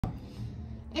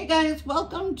Hey guys,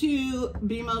 welcome to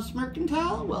BMOS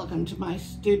Mercantile. Welcome to my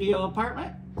studio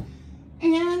apartment.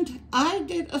 And I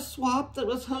did a swap that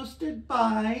was hosted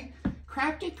by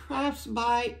Crafty Crafts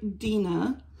by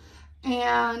Deanna.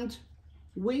 And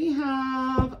we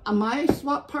have, my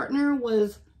swap partner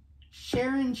was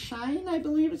Sharon Shyne, I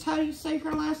believe is how you say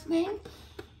her last name.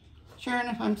 Sharon,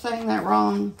 if I'm saying that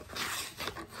wrong,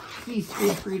 please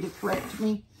feel free to correct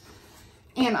me.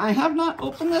 And I have not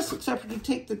opened this except for to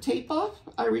take the tape off.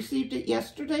 I received it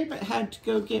yesterday, but had to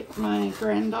go get my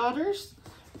granddaughters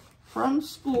from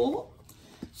school.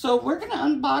 So we're going to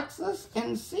unbox this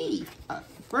and see.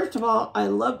 First of all, I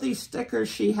love these stickers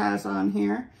she has on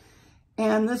here.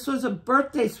 And this was a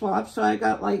birthday swap, so I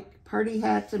got like party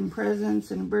hats and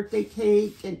presents and a birthday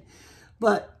cake.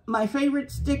 But my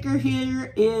favorite sticker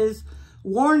here is,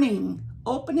 warning,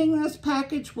 opening this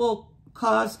package will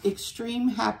cause extreme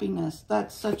happiness.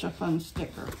 That's such a fun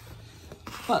sticker.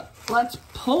 But let's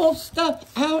pull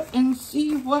stuff out and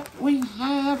see what we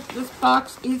have. This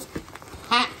box is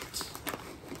packed.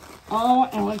 Oh,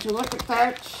 and would you look at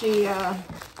that? She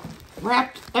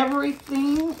wrapped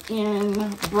everything in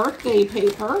birthday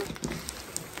paper.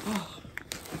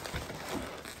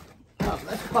 Oh,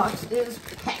 this box is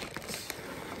packed.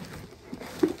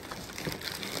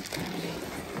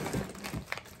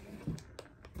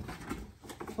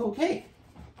 Okay,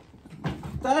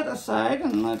 that aside,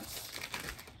 and let's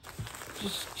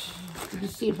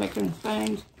just see if I can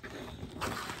find.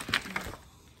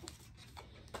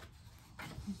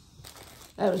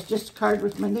 That was just a card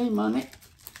with my name on it.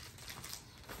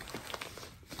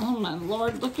 Oh my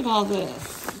Lord, look at all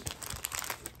this.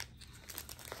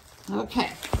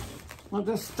 Okay, we'll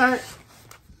just start.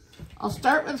 I'll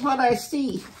start with what I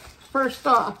see. First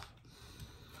off,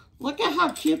 look at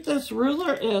how cute this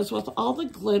ruler is with all the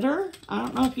glitter. I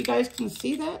don't know if you guys can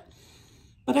see that,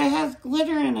 but it has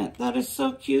glitter in it. That is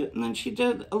so cute. And then she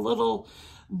did a little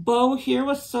bow here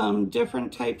with some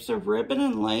different types of ribbon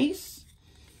and lace.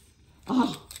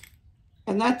 Oh,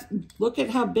 and that's, look at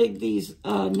how big these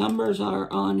numbers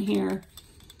are on here.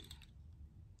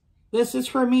 This is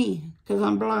for me because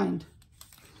I'm blind.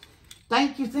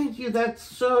 Thank you, thank you. That's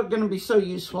so going to be so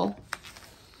useful.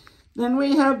 Then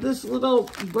we have this little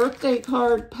birthday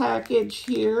card package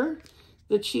here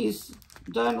that she's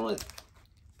done with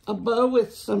a bow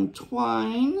with some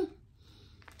twine.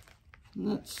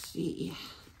 Let's see.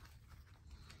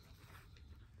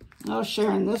 Oh,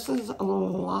 Sharon, this is a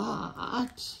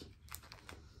lot.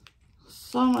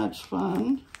 So much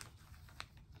fun.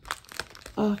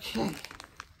 Okay.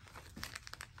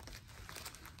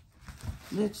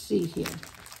 Let's see here.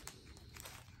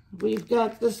 We've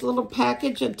got this little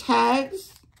package of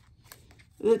tags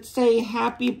that say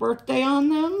happy birthday on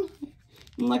them.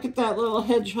 And look at that little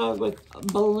hedgehog with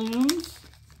balloons.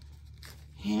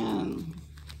 And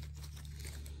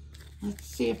let's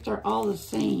see if they're all the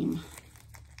same.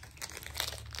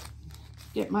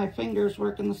 Get my fingers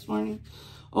working this morning.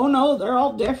 Oh no, they're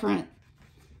all different.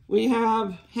 We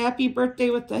have happy birthday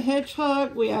with the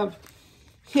hedgehog. We have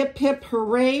hip hip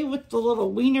hooray with the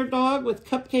little wiener dog with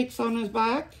cupcakes on his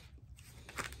back.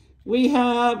 We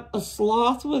have a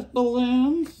sloth with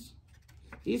balloons.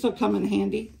 These will come in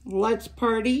handy. Let's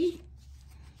party.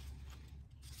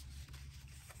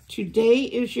 Today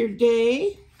is your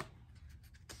day.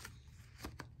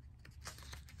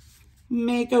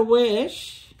 Make a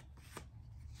wish.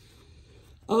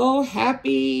 Oh,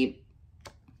 happy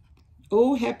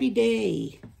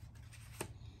day.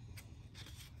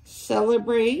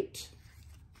 Celebrate.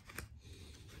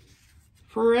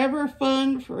 Forever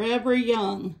fun, forever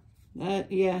young.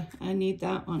 Yeah, I need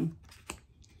that one.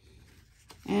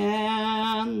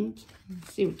 And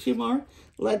let's see, two more.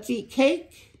 Let's eat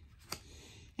cake.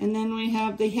 And then we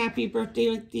have the happy birthday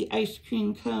with the ice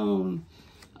cream cone.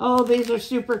 Oh, these are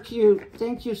super cute.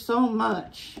 Thank you so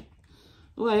much.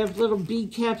 Oh, I have little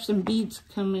bead caps and beads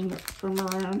coming from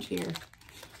around here.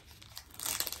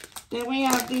 Then we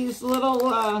have these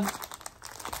little,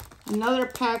 another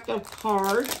pack of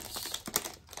cards.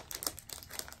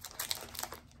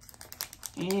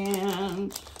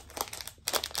 And,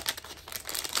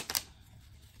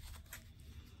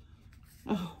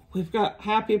 oh, we've got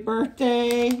happy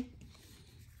birthday,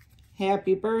 have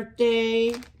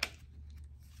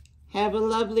a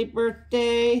lovely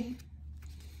birthday,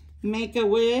 make a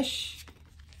wish,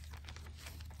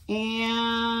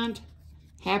 and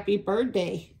happy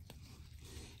birthday.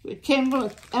 It came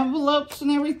with envelopes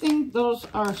and everything. Those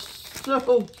are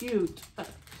so cute.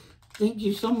 Thank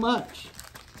you so much.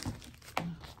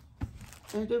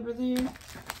 Right over there.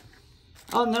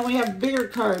 Oh, and then we have bigger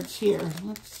cards here.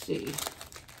 Let's see.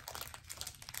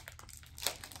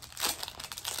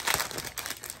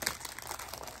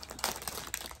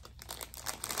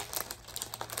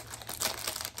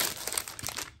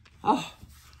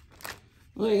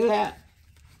 Look at that.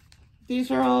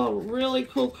 These are all really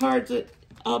cool cards that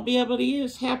I'll be able to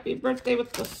use. Happy birthday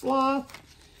with the sloth.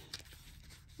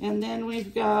 And then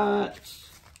we've got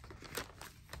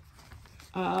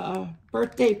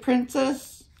birthday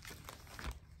princess.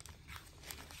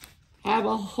 Have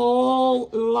a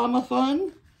whole llama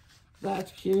fun.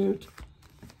 That's cute.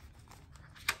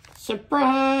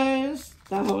 Surprise.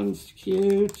 That one's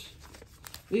cute.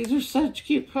 These are such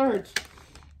cute cards.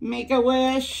 Make a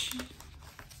wish.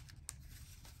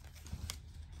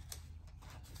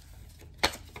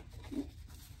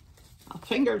 My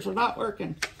fingers are not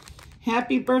working.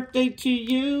 Happy birthday to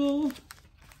you.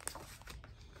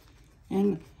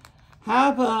 And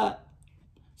have a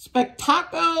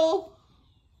spectacular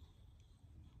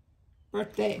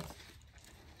birthday.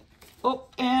 Oh,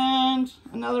 and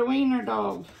another wiener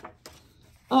dog.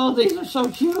 Oh, these are so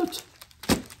cute.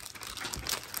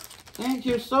 Thank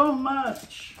you so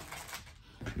much.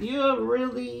 You have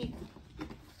really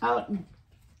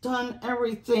outdone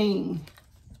everything.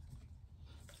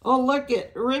 Oh, look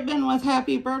it, ribbon with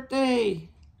happy birthday.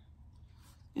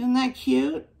 Isn't that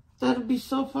cute? That'll be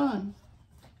so fun.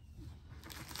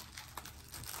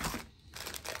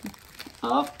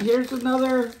 Oh, here's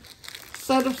another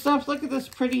set of stuff. Look at this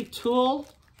pretty tool.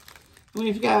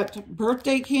 We've got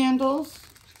birthday candles.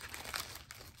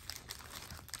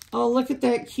 Oh, look at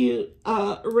that cute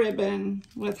ribbon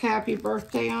with happy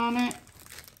birthday on it.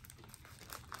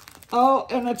 Oh,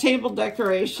 and a table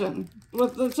decoration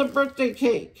with it's a birthday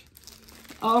cake.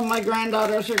 Oh, my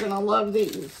granddaughters are going to love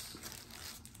these.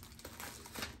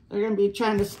 They're going to be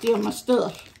trying to steal my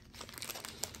stuff.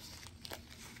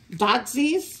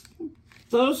 Dotsies.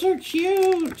 Those are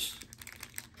cute.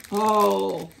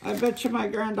 Oh, I bet you my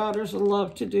granddaughters will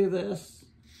love to do this.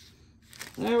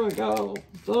 There we go.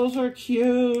 Those are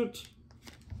cute.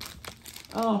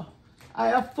 Oh, I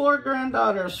have 4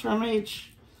 granddaughters from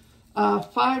age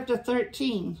 5 to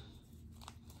 13.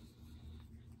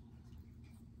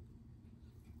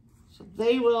 So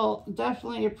they will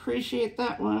definitely appreciate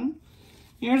that one.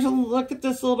 Here's a look at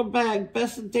this little bag.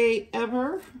 Best day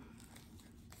ever.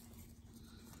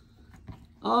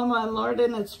 Oh my Lord,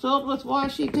 and it's filled with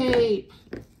washi tape.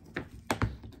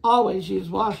 Always use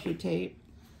washi tape.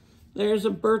 There's a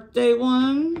birthday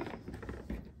one.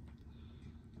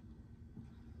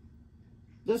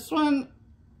 This one,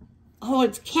 oh,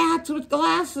 it's cats with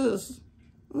glasses.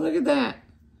 Look at that.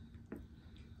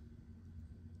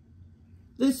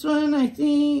 This one, I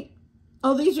think,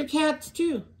 oh, these are cats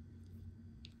too.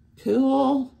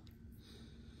 Cool.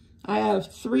 I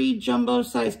have 3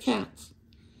 jumbo-sized cats.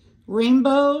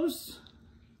 Rainbows.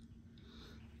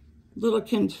 Little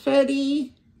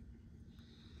confetti.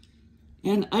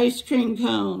 And ice cream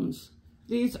cones.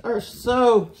 These are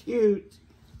so cute.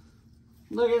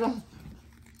 Look at that.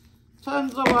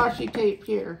 Tons of washi tape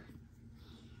here.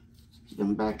 Get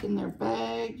them back in their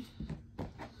bag.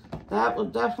 That will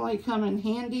definitely come in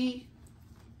handy.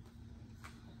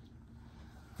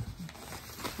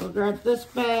 We'll grab this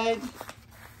bag.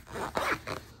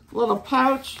 Little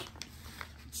pouch.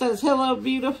 It says Hello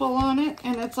Beautiful on it.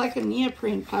 And it's like a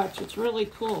neoprene pouch. It's really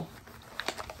cool.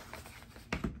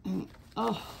 And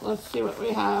oh, let's see what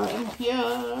we have in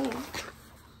here.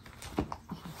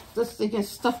 This thing is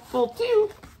stuffed full too.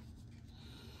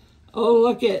 Oh,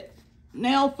 look at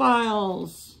nail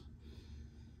files.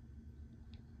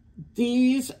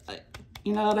 These,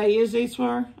 you know what I use these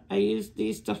for? I use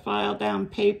these to file down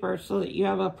paper so that you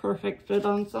have a perfect fit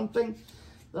on something.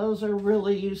 Those are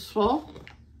really useful.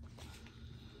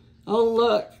 Oh,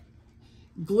 look.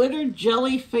 Glitter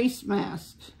jelly face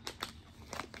mask.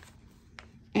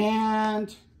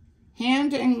 And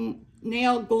hand and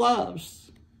nail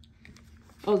gloves.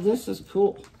 Oh, this is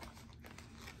cool.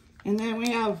 And then we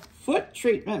have foot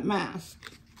treatment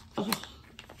mask. Oh.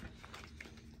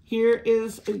 Here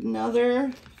is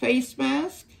another face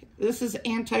mask. This is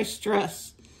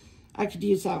anti-stress. I could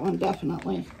use that one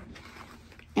definitely.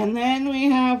 And then we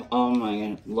have, oh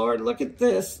my Lord, look at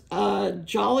this.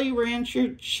 Jolly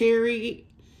Rancher Cherry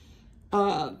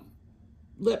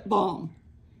lip balm.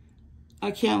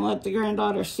 I can't let the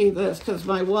granddaughter see this because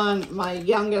my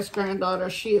youngest granddaughter,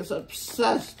 she is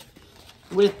obsessed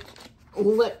with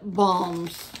lip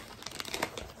balms.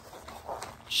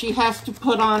 She has to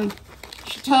put on,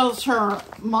 she tells her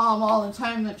mom all the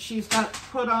time that she's got to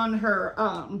put on her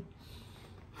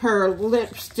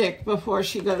lipstick before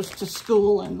she goes to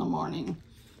school in the morning.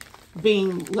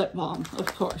 Being lip balm, of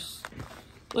course.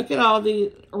 Look at all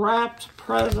the wrapped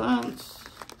presents.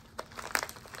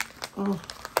 Oh.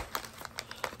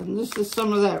 And this is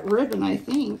some of that ribbon, I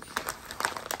think.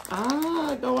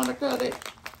 Ah, I don't want to cut it.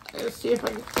 Let's see if I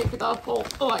can take it off whole.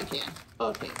 Oh, I can.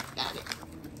 Okay, got it.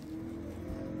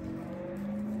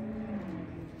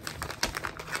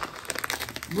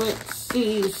 Let's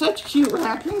see, such cute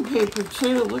wrapping paper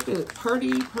too. Look at it,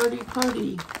 party, party,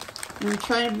 party. I'm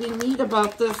trying to be neat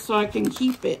about this so I can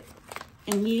keep it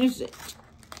and use it.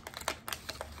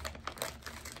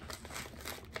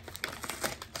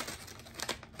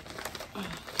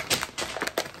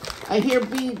 I hear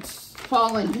beads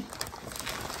falling.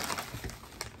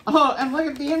 Oh, and look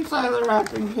at the inside of the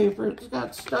wrapping paper. It's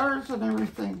got stars and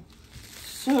everything.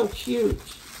 So cute.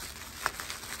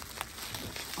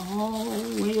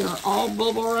 Oh, we are all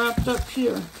bubble wrapped up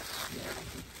here.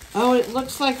 Oh, it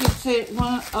looks like it's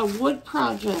a wood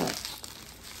project.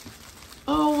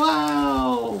 Oh,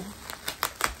 wow.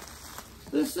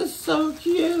 This is so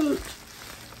cute.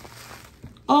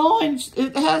 Oh, and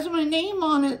it has my name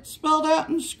on it, spelled out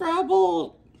in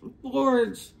Scrabble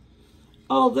boards.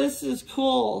 Oh, this is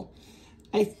cool.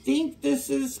 I think this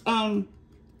is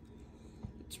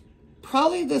it's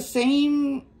probably the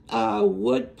same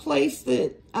wood place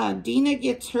that Deanna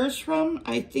gets hers from.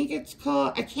 I think it's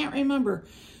called, I can't remember,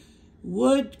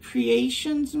 Wood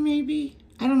Creations maybe?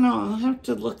 I don't know, I'll have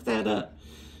to look that up.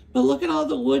 But look at all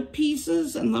the wood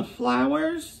pieces and the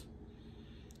flowers.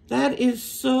 That is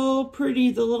so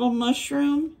pretty, the little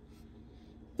mushroom.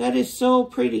 That is so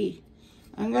pretty.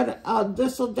 I'm gonna,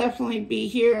 this will definitely be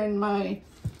here in my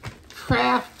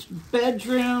craft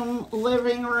bedroom,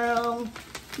 living room.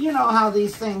 You know how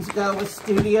these things go with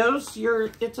studios.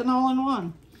 It's an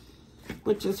all-in-one,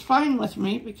 which is fine with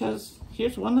me because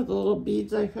here's one of the little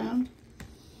beads I found.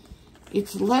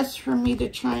 It's less for me to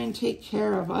try and take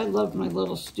care of. I love my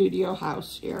little studio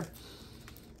house here.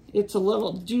 It's a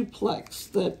little duplex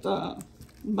that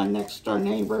my next door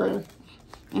neighbor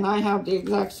and I have the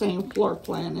exact same floor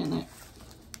plan in it.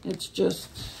 It's just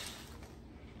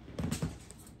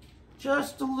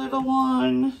a little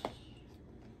one.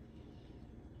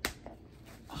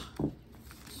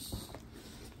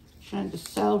 Trying to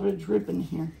salvage ribbon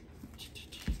here.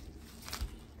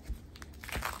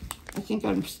 I think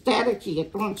I'm staticky.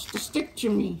 It wants to stick to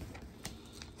me.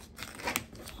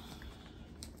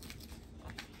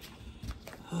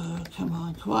 Oh, come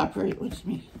on, cooperate with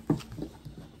me.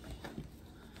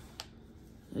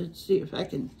 Let's see if I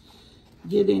can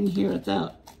get in here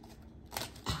without...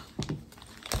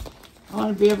 I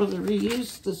want to be able to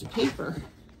reuse this paper.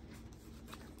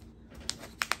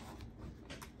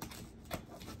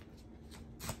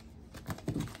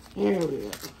 There we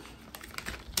go.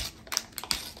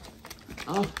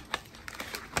 Oh,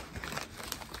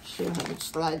 sure how to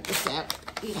slide this out.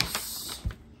 Yes.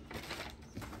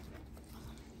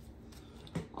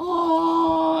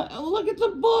 Oh, look at the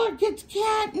book. It's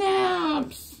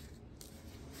catnaps.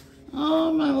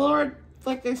 Oh, my Lord.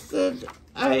 Like I said,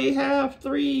 I have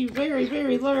 3 very,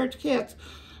 very large cats.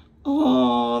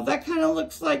 Oh, that kind of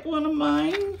looks like one of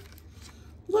mine.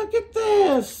 Look at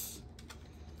this.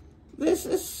 This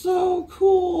is so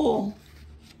cool.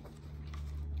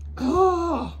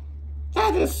 Oh,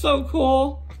 that is so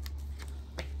cool.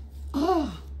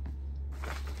 Oh,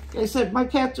 like I said, my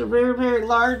cats are very, very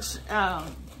large.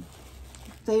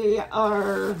 They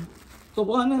are, the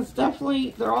one is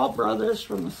definitely, they're all brothers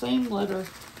from the same litter.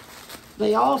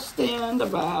 They all stand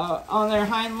about, on their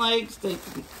hind legs,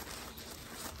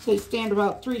 they stand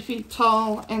about 3 feet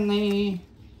tall, and they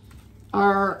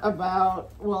are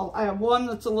about, well, I have one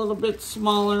that's a little bit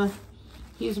smaller.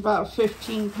 He's about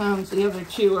 15 pounds. The other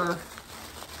 2 are,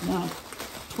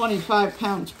 25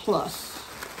 pounds plus.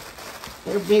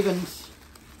 They're big ones.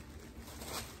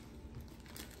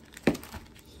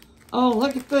 Oh,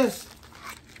 look at this.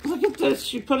 Look at this.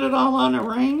 She put it all on a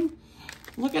ring.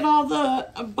 Look at all the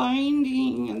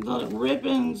binding and the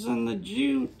ribbons and the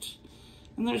jute.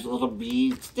 And there's little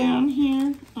beads down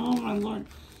here. Oh, my Lord.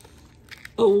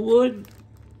 A wood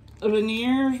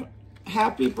veneer.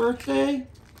 Happy birthday.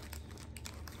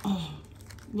 Oh,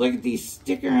 look at these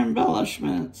sticker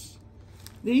embellishments.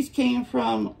 These came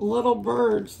from little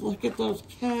birds. Look at those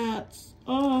cats.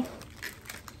 Oh.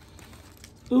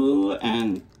 Ooh,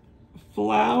 and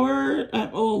flower.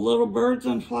 Oh, little birds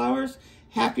and flowers.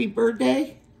 Happy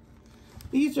birthday.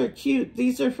 These are cute.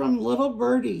 These are from Little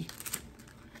Birdie.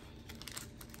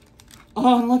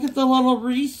 Oh, and look at the little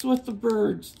wreaths with the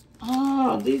birds.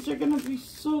 Oh, these are going to be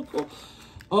so cool.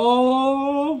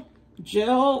 Oh,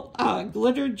 gel,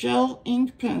 glitter gel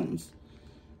ink pens.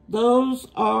 Those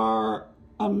are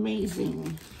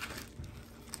amazing.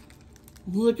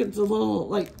 Look at the little,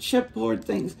 like, chipboard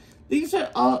things. These are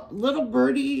all, Little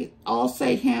Birdie all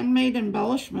say handmade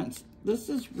embellishments. This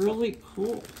is really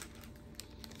cool.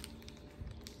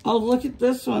 Oh, look at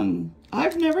this one.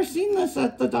 I've never seen this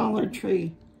at the Dollar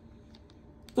Tree.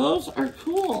 Those are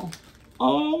cool.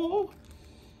 Oh,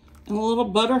 and a little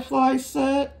butterfly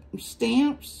set,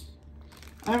 stamps.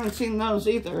 I haven't seen those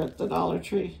either at the Dollar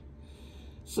Tree.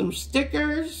 Some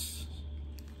stickers.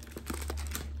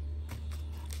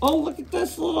 Oh, look at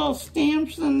this little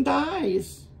stamps and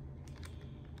dies.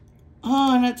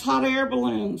 Oh, and it's hot air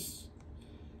balloons.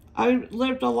 I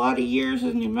lived a lot of years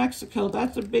in New Mexico.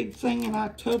 That's a big thing in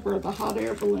October, the hot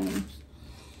air balloons.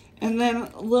 And then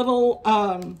little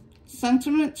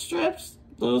sentiment strips.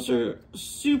 Those are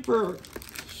super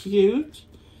cute.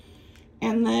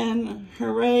 And then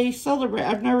Hooray, Celebrate.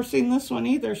 I've never seen this one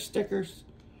either, stickers.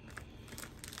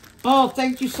 Oh,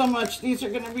 thank you so much. These are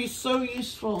going to be so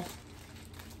useful.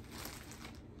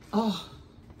 Oh,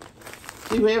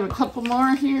 see, we have a couple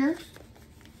more here.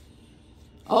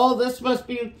 Oh, this must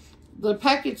be, the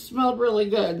package smelled really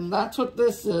good, and that's what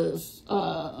this is.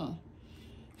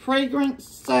 Fragrance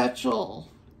Satchel.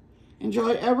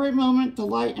 Enjoy every moment,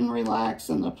 delight and relax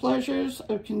in the pleasures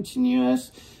of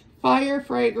continuous fire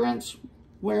fragrance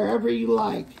wherever you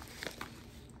like.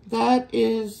 That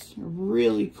is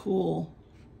really cool.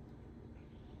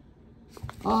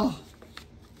 Oh,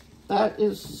 that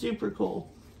is super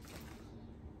cool.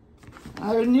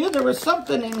 I knew there was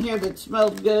something in here that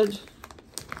smelled good.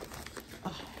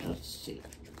 Let's see.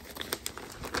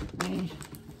 Let me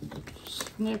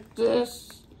snip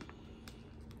this.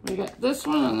 We got this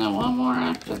one and then one more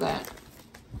after that.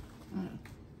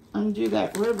 Undo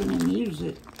that ribbon and use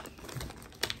it.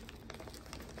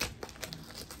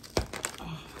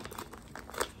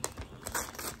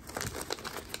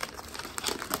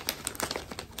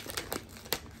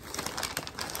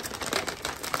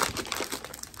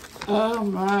 Oh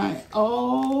my,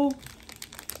 oh,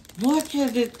 look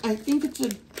at it. I think it's a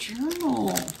journal.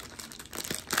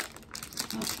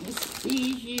 Let me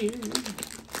see here.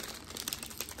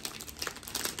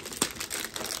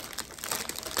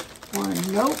 Or a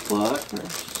notebook or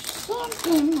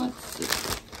something. Let's see.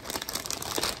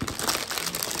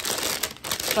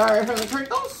 Sorry for the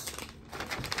crinkles.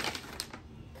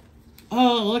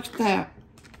 Oh, look at that.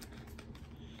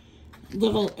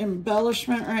 Little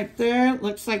embellishment right there.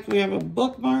 Looks like we have a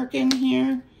bookmark in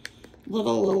here.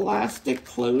 Little elastic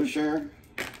closure.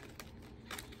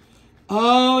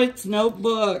 Oh, it's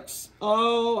notebooks.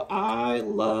 Oh, I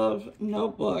love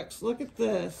notebooks. Look at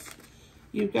this.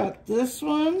 You've got this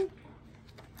one.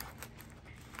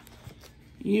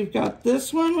 You've got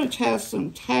this one, which has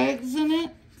some tags in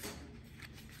it.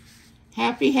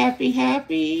 Happy, happy,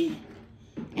 happy.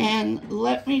 And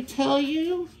let me tell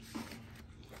you,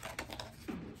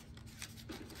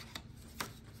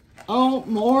 oh,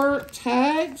 more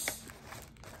tags.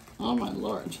 Oh, my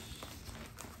Lord.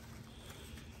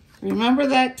 Remember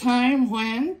that time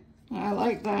when, I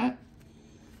like that,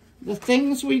 the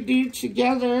things we do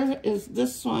together is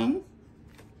this one.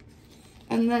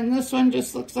 And then this one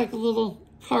just looks like a little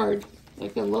card,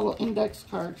 like a little index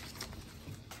card.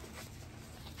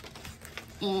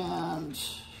 And,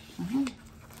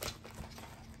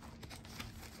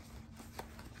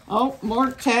 oh,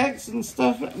 more tags and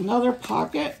stuff. Another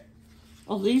pocket.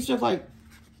 Oh, these are like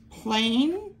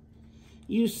plain.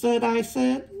 You said, I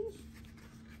said.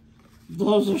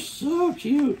 Those are so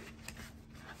cute.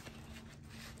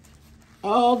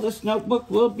 Oh, this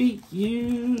notebook will be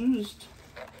used.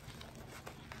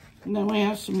 And then we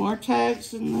have some more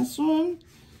tags in this one.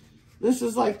 This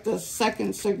is like the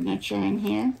second signature in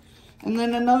here. And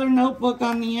then another notebook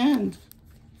on the end.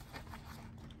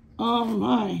 Oh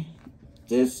my.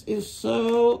 This is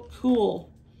so cool.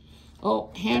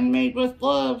 Oh, handmade with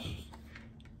love.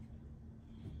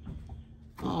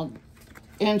 Oh,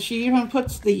 and she even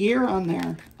puts the year on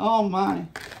there. Oh my.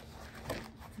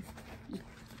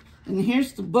 And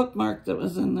here's the bookmark that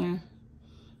was in there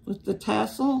with the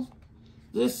tassel.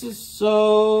 This is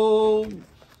so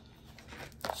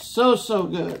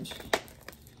good.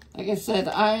 Like I said,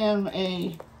 I am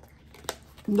a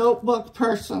notebook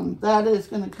person. That is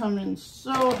going to come in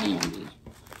so handy.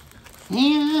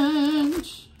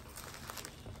 And,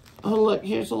 oh look,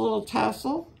 here's a little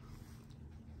tassel.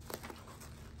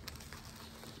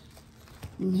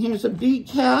 And here's a bead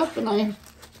cap, and I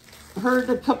heard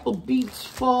a couple beads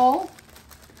fall.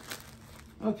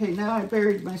 Okay, now I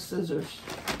buried my scissors.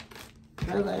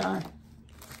 There they are.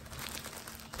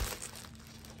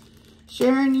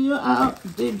 Sharon, you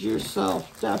outdid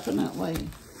yourself, definitely.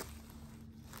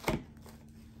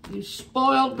 You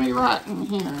spoiled me rotten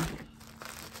here.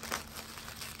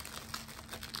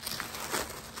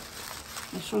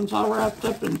 This one's all wrapped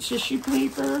up in tissue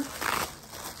paper.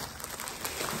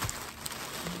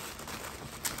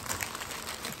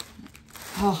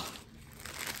 Oh.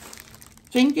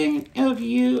 Thinking of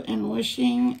you and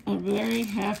wishing a very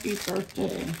happy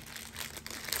birthday.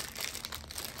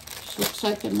 This looks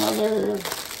like another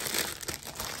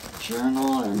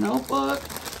journal or notebook.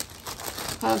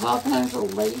 Has all kinds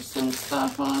of lace and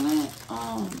stuff on it.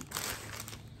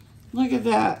 Look at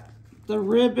that. The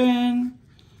ribbon.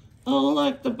 Oh,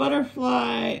 look, the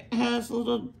butterfly has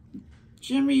little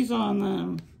jimmies on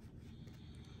them.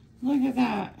 Look at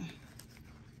that.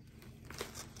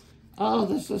 Oh,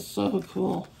 this is so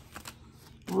cool.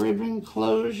 Ribbon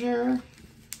closure.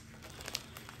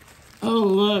 Oh,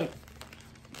 look.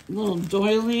 Little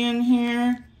doily in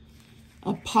here.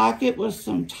 A pocket with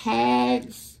some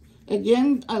tags.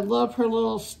 Again, I love her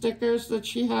little stickers that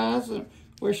she has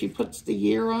where she puts the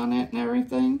year on it and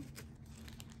everything.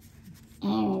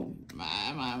 Oh,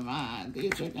 my.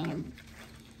 These are gonna...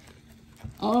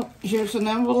 Oh, here's an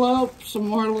envelope. Some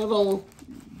more little...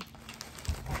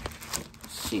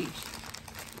 Let's see.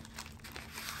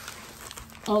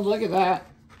 Oh, look at that.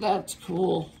 That's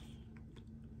cool.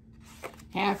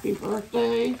 Happy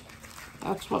birthday.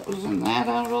 That's what was in that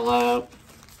envelope.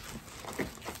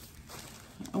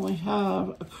 And we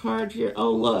have a card here.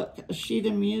 Oh, look, a sheet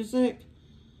of music.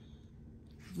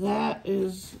 That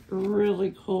is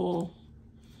really cool.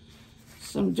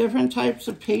 Some different types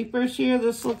of papers here.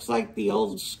 This looks like the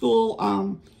old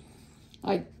school,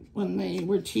 like when they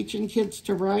were teaching kids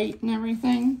to write and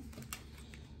everything.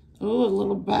 Oh, a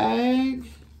little bag.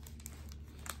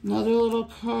 Another little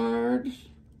card.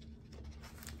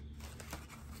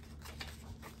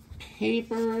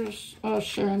 Papers. Oh,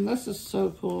 Sharon, this is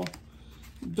so cool.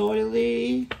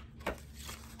 Doily.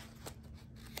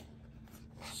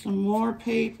 Some more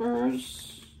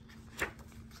papers.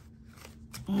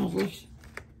 Oh, look.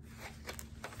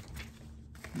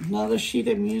 Another sheet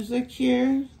of music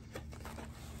here.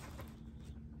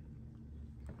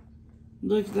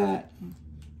 Look at that.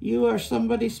 You are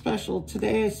somebody special.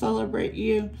 Today I celebrate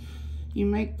you. You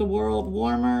make the world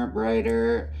warmer,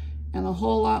 brighter, and a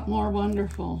whole lot more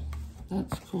wonderful.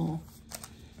 That's cool.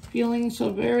 Feeling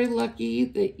so very lucky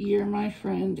that you're my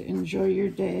friend. Enjoy your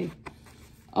day.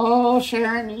 Oh,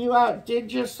 Sharon, you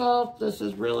outdid yourself. This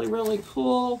is really, really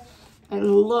cool. I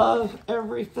love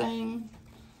everything.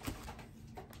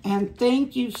 And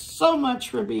thank you so much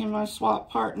for being my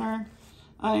swap partner.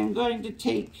 I am going to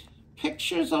take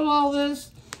pictures of all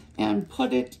this and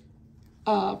put it,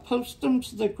 post them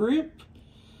to the group.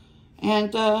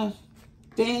 And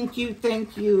thank you,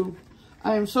 thank you.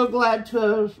 I am so glad to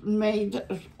have made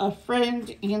a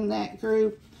friend in that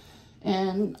group,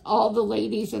 and all the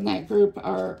ladies in that group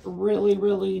are really,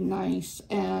 really nice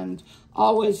and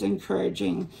always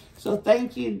encouraging. So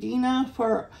thank you, Deanna,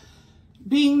 for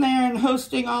being there and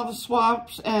hosting all the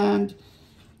swaps and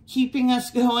keeping us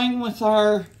going with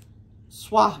our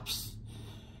swaps.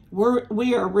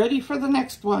 We are ready for the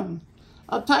next one.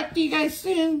 I'll talk to you guys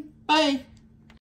soon. Bye.